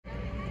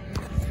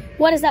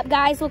What is up,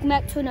 guys? Welcome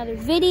back to another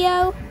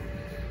video.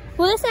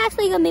 Well, this is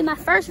actually going to be my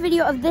first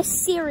video of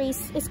this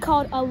series. It's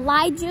called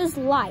Elijah's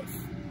Life.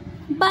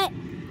 But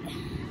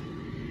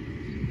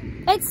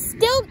it's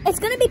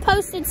going to be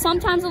posted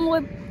sometimes on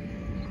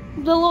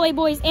the Loy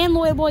Boys and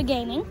Loy Boy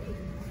Gaming.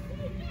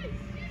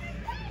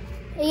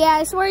 Yeah,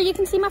 it's where you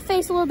can see my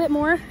face a little bit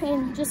more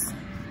and just,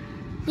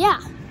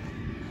 yeah.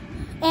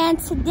 And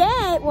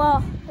today,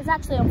 well, it's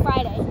actually on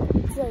Friday.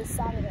 Today's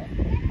Saturday,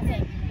 I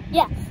think.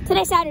 Yeah,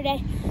 today's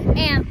Saturday.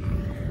 And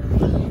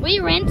we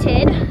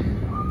rented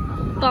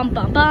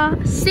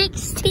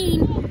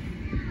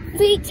 16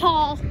 feet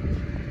tall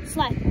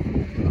slide.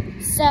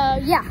 So,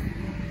 yeah.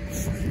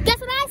 Guess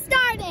what I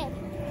started?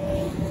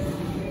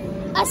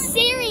 A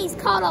series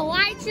called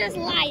Elijah's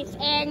Life,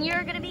 and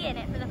you're going to be in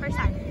it for the first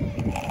time.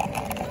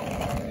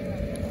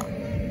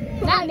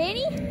 That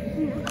many?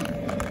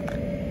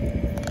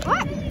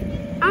 What?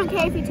 I don't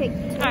care if you take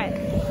it. Alright.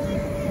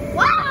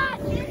 What?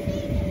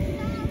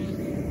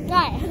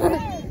 Alright.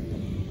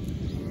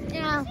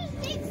 Yeah.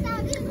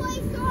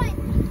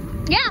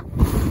 Yeah.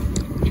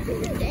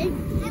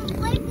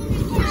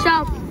 So,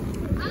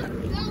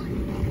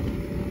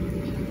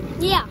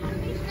 yeah.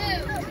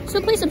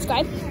 So please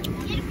subscribe.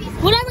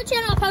 Whatever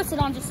channel I post it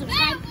on, just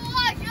subscribe.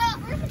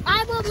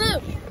 I will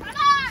move.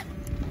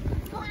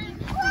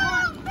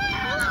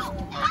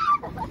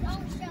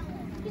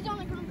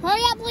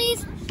 Hurry up,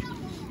 please.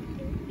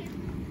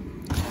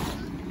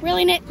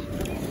 Really, Nick?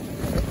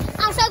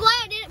 I'm so glad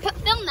I didn't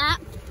film that.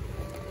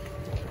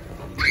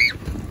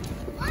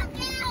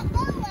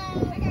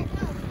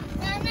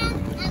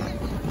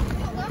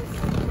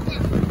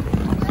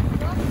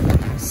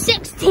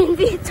 16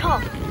 feet tall.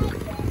 Do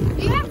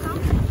you have gum?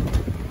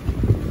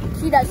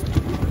 She does.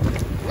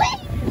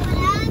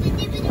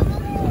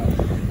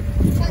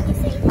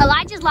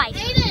 Elijah's Life.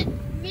 Aiden,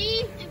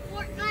 me, and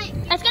Fortnite.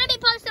 It's going to be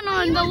posted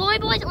on the Loy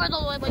Boys or the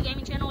Loy Boy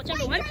Gaming channel,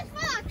 whichever one.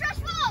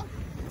 Trust fall.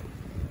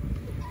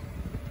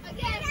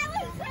 Okay,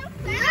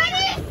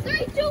 ready?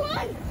 3, 2,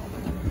 1.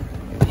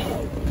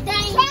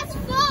 Trust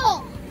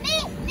fall. Me.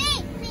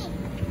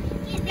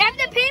 If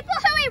the people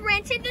who we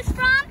rented this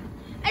from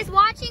is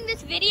watching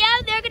this video,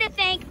 they're going to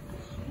think,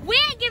 we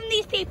ain't giving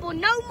these people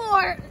no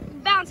more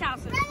bounce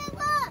houses.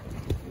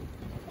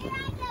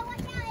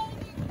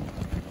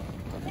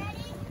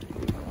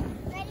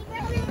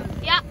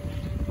 Yep.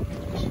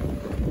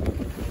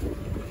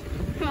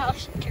 Oh,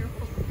 that's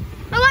terrible.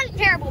 It wasn't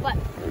terrible, but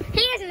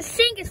he is in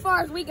sync as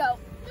far as we go.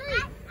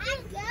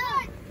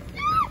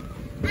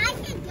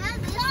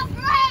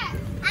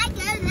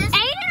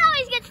 Aiden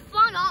always gets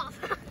flung off.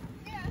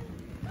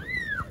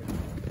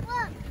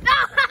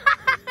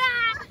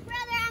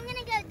 Brother, I'm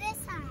gonna go this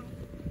side.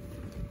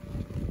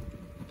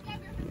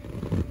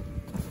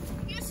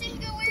 You want to see him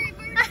go Larry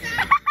Bird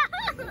style?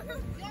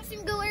 You want to see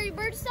him go Larry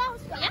Bird style?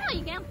 Yeah,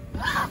 you can.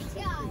 Guys.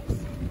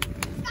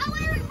 Go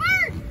Larry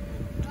Bird!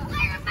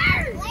 Larry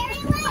Bird!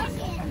 Larry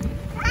Legend!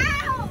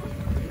 Ow!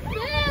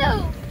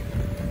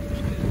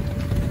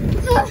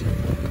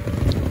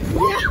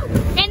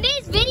 And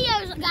these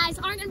videos, guys,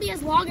 aren't going to be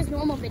as long as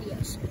normal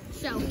videos.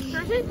 So,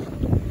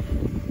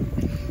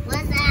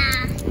 What's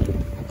that?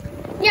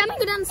 yeah, I'm going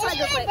to go down the slide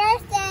real quick.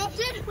 Birthday.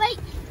 Dude, wait,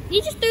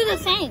 you just threw the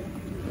thing.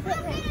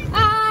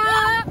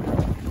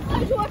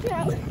 Just watch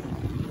out.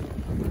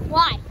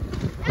 Why?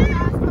 Where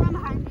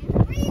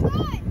are you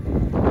going?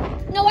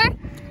 Nowhere?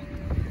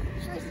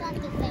 Should we slap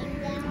the thing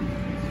down?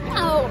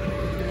 No.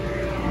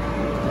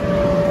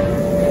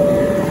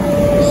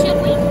 Should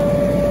we?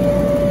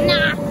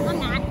 Nah, I'm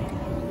not.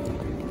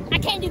 I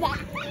can't do that.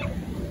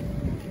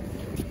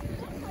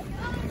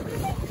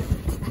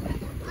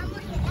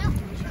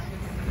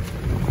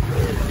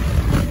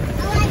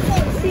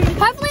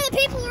 Hopefully the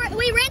people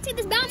we rented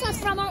this bounce house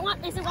from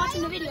isn't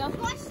watching the video.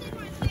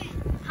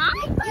 Huh?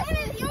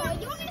 You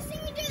want to see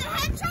me do the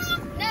hedgehog?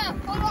 No,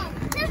 hold on.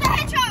 Here's the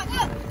hedgehog,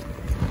 look.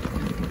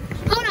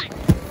 Hold on.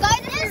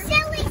 Guys, there's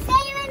silly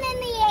sailing in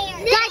the air.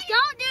 Guys,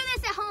 don't do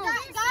this at home.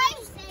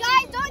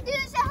 Guys, don't do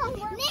this at home.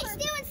 Nick's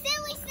doing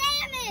silly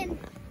salmon.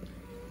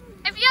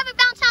 If you have a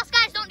bounce house,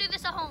 guys, don't do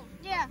this at home.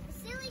 Yeah.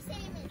 Silly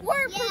salmon.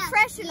 We're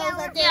professionals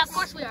at this. Yeah, of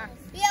course we are.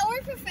 Yeah,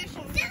 we're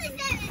professionals. Silly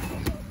salmon.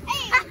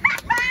 Hey,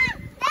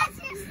 that's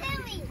just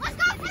silly. Let's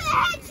go for the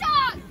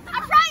hedgehog.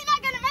 I'm probably not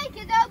going to make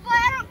it, though, but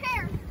I don't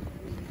care.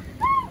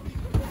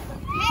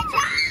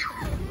 Hedgehog.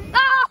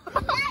 Oh!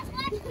 Guys,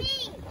 watch me.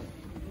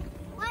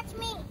 Watch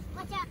me.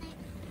 Watch out, Nick.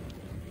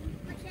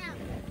 Watch out.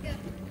 Go.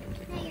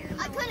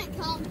 I couldn't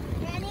come.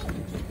 Ready?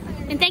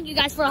 And thank you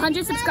guys for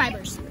 100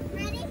 subscribers.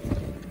 Ready?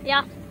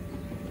 Yeah.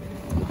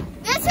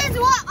 This is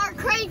what our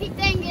crazy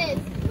thing is.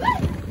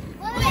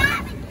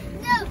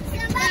 No,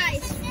 somebody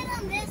should sit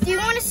on this. Do you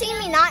want to see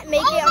me not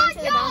make it onto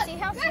the bouncy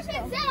house? You should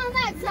sit on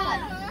that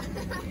side.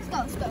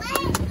 Let's go.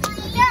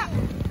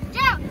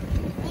 Down.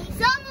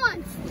 Someone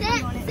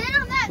sit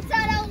on that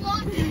side. I'll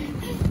walk.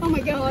 Oh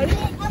my god.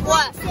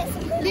 What?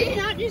 Did you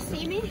not just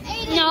see me?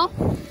 No,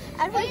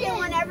 I freaking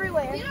went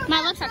everywhere.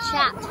 my lips are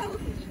chapped.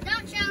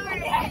 Don't shower.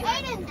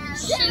 Aiden.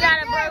 She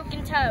got a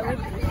broken toe.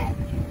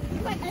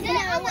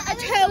 A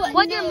toe.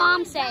 What'd your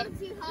mom say?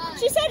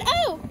 She said,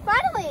 oh.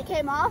 Finally, it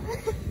came off.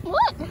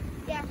 What?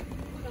 Yeah.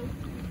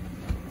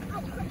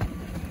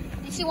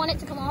 Did she want it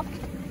to come off?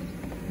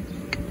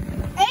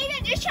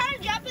 Aiden, just try to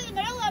jump in the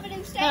middle of it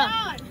and stay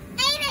on.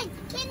 Aiden,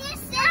 can you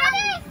sit on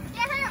it?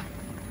 Yeah, hurry up.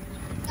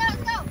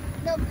 Go.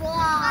 The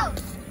block.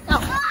 Oh.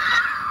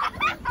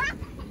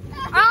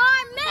 Oh,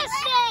 I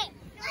missed it.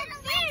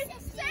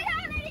 Stay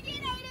on it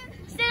again, Aiden.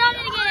 Sit on it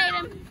again,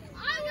 Aiden. I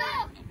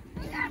will.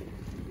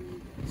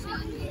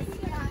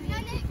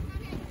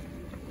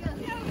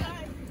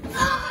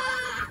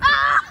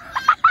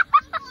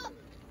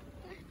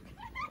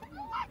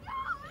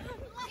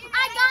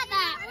 I got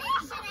that.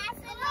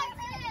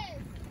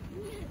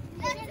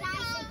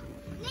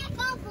 Nick,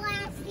 I'll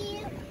blast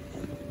you.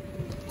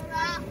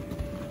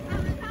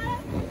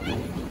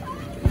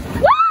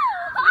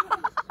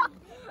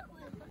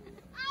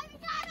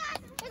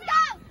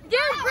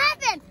 Do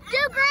Griffin.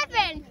 Do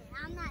Griffin.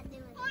 I'm not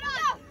doing it. Hold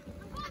on.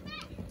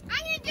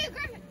 I'm going to do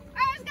Griffin. All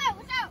right, let's go.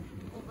 Let's go.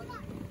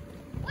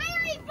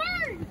 Larry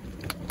Bird.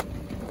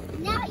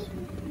 Now you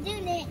do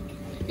Nick.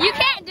 You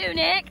can't do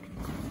Nick.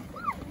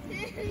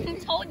 I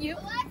told you.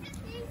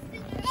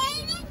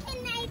 Aiden can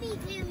maybe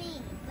do me,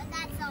 but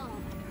that's all.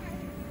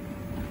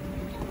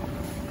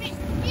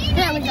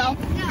 There we go. I'll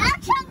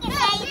chunk it,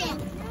 Aiden.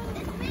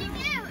 It's me and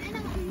you.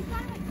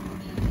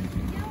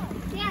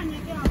 Yeah,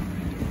 Nick, go.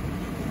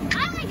 I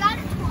only got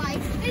it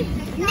twice. Maybe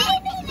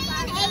me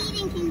and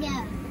Aiden can go.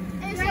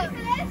 Is it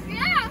for this?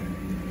 Yeah.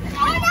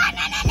 Oh,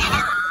 no.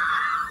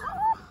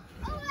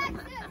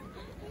 Alexa,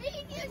 me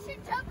and you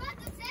should jump at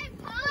the same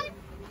time.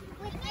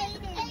 With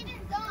Aiden.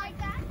 Aiden's going like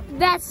that.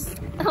 That's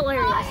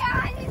hilarious. Oh,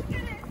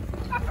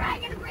 yeah, I'm probably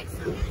going to break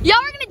something. Y'all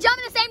are gonna jump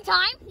at the same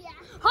time? Yeah.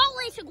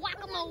 Holy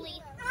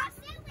guacamole. I'm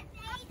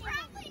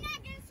probably not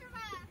going to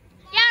survive.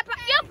 Yeah,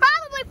 you'll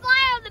probably fly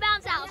out of the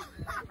bounce house.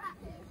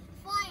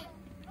 Fly it.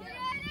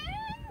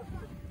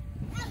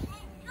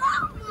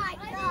 Oh my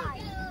God.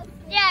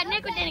 Yeah,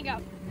 Nick didn't go.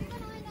 You're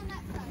going to land on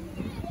that side.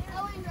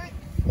 I'll land right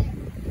there.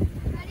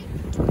 Ready?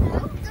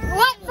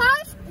 What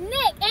first?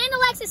 Nick and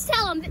Alexis,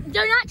 tell them, do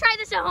not try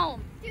this at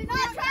home. Do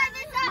not try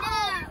this at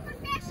home.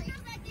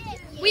 Professionals at this.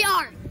 We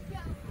are.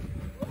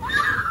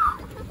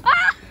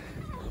 Ah!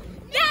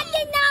 That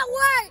did not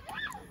work.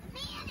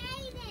 Me and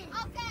Aiden.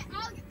 Okay,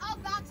 I'll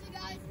bounce you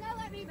guys. No,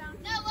 let me bounce.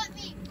 No, let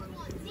me. Come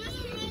on. Me and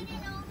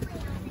Aiden only.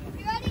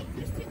 You ready?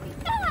 There's 2 people.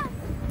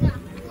 No.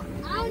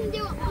 I want to do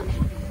it once.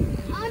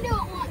 I want to do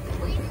it once,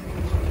 please.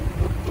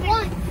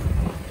 Once.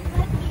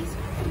 Let these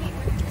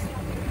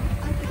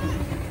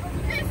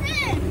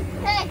Griffin!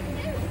 Hey.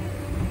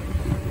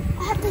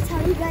 I have to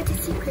tell you guys a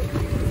secret.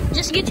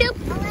 Just YouTube?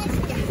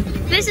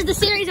 This is the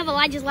series of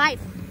Elijah's life.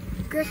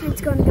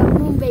 Griffin's going to go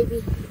home,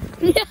 baby.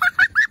 Griffin,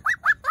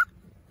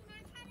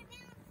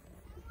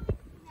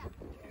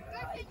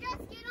 just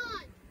get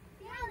on.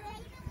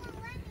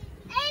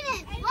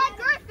 Aiden, let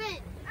Griffin.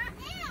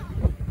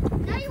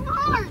 No, you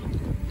aren't.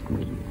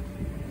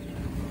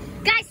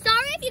 Guys,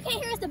 sorry if you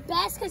can't hear us the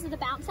best because of the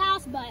bounce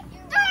house, but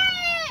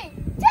 3, 2,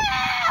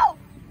 go!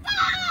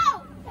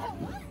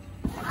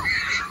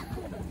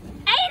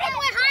 Aiden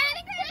went higher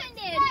than Griffin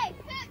did.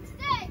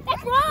 Stay.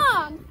 That's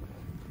wrong.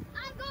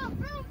 I'm going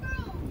vroom,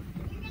 vroom.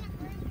 You're going to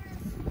vroom,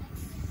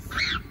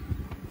 vroom.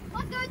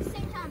 Let's go at the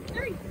same time.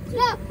 3, 2,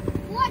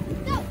 1,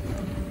 go.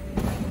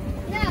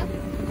 No.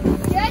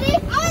 You ready? I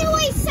only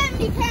weigh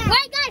 70 pounds.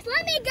 Wait, guys,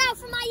 let me go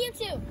for my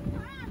YouTube.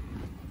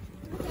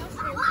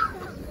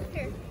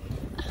 Here.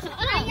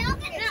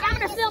 I'm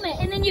gonna film it,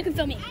 and then you can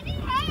film me. I need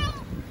help.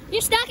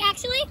 You're stuck,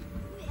 actually?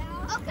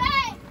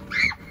 Okay.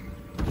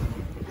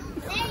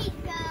 There you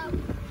go.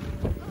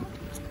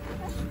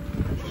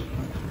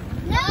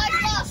 No,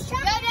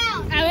 go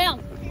down. I will.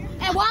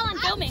 And while I'm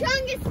filming.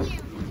 Chungus you.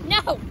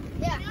 No.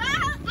 Yeah.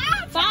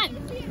 Fine.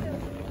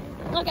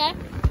 Okay.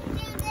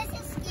 Dude, this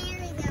is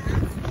scary though.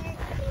 I'm scared.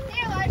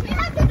 Here, Lars, you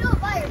have to do it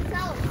by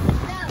yourself.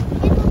 No,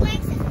 if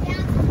Alexis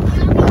bounces,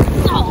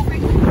 I'll be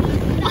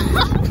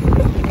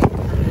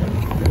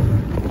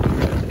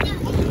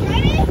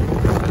Ready?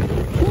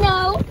 No.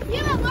 You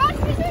have a launch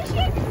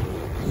position?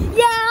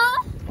 Yeah.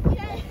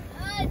 Okay.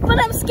 But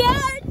I'm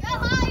scared. Go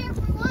higher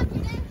for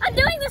launching it. I'm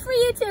doing this for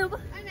YouTube.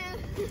 I know.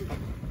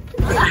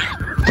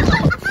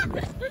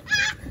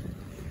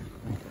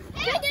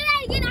 Can I do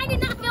that again? I did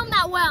not film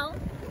that well.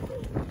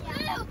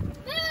 Boo!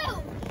 Boo!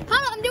 Hold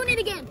on, I'm doing it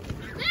again.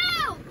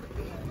 No!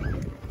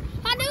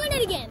 I'm doing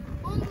it again.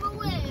 On my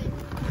way.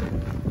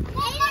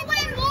 On my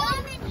way,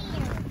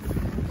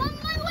 On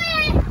my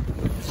way!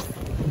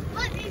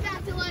 Let me back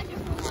to Elijah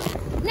for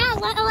one. Now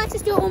let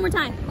Alexis do it one more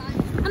time.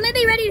 I'm gonna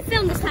be ready to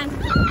film this time.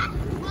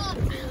 Well,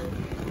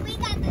 we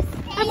got this.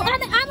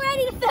 I'm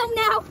ready to film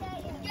now.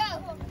 go.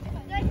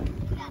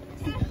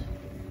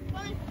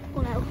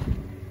 Oh no.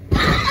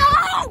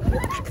 Oh!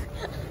 Wait,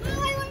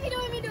 let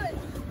me do it.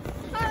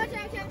 Oh,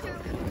 okay. Give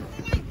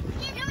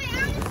me, I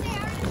want to stay.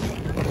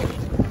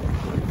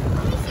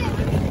 Let me see.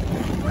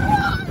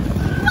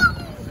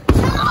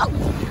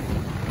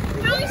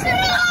 Let me see.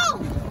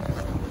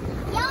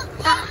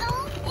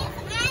 If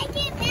I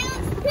get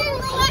bounced,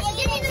 Let's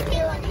give me the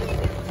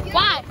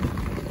Why?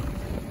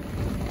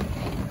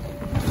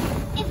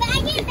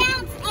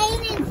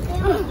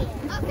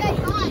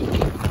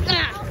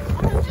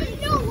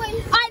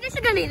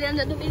 be the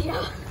end of the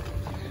video.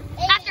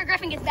 After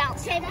Griffin gets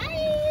bounced. Okay,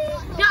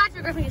 bye. No,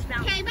 after Griffin gets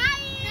bounced. Okay, bye.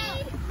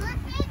 No,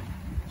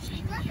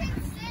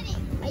 Griffin's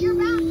sitting. You're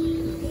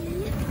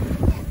bouncing.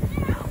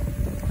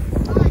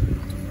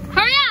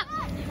 Hurry up!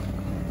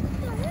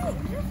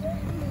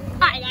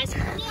 Alright, guys.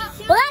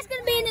 Well, that's going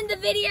to be the end of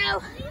the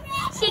video.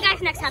 See you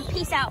guys next time.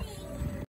 Peace out.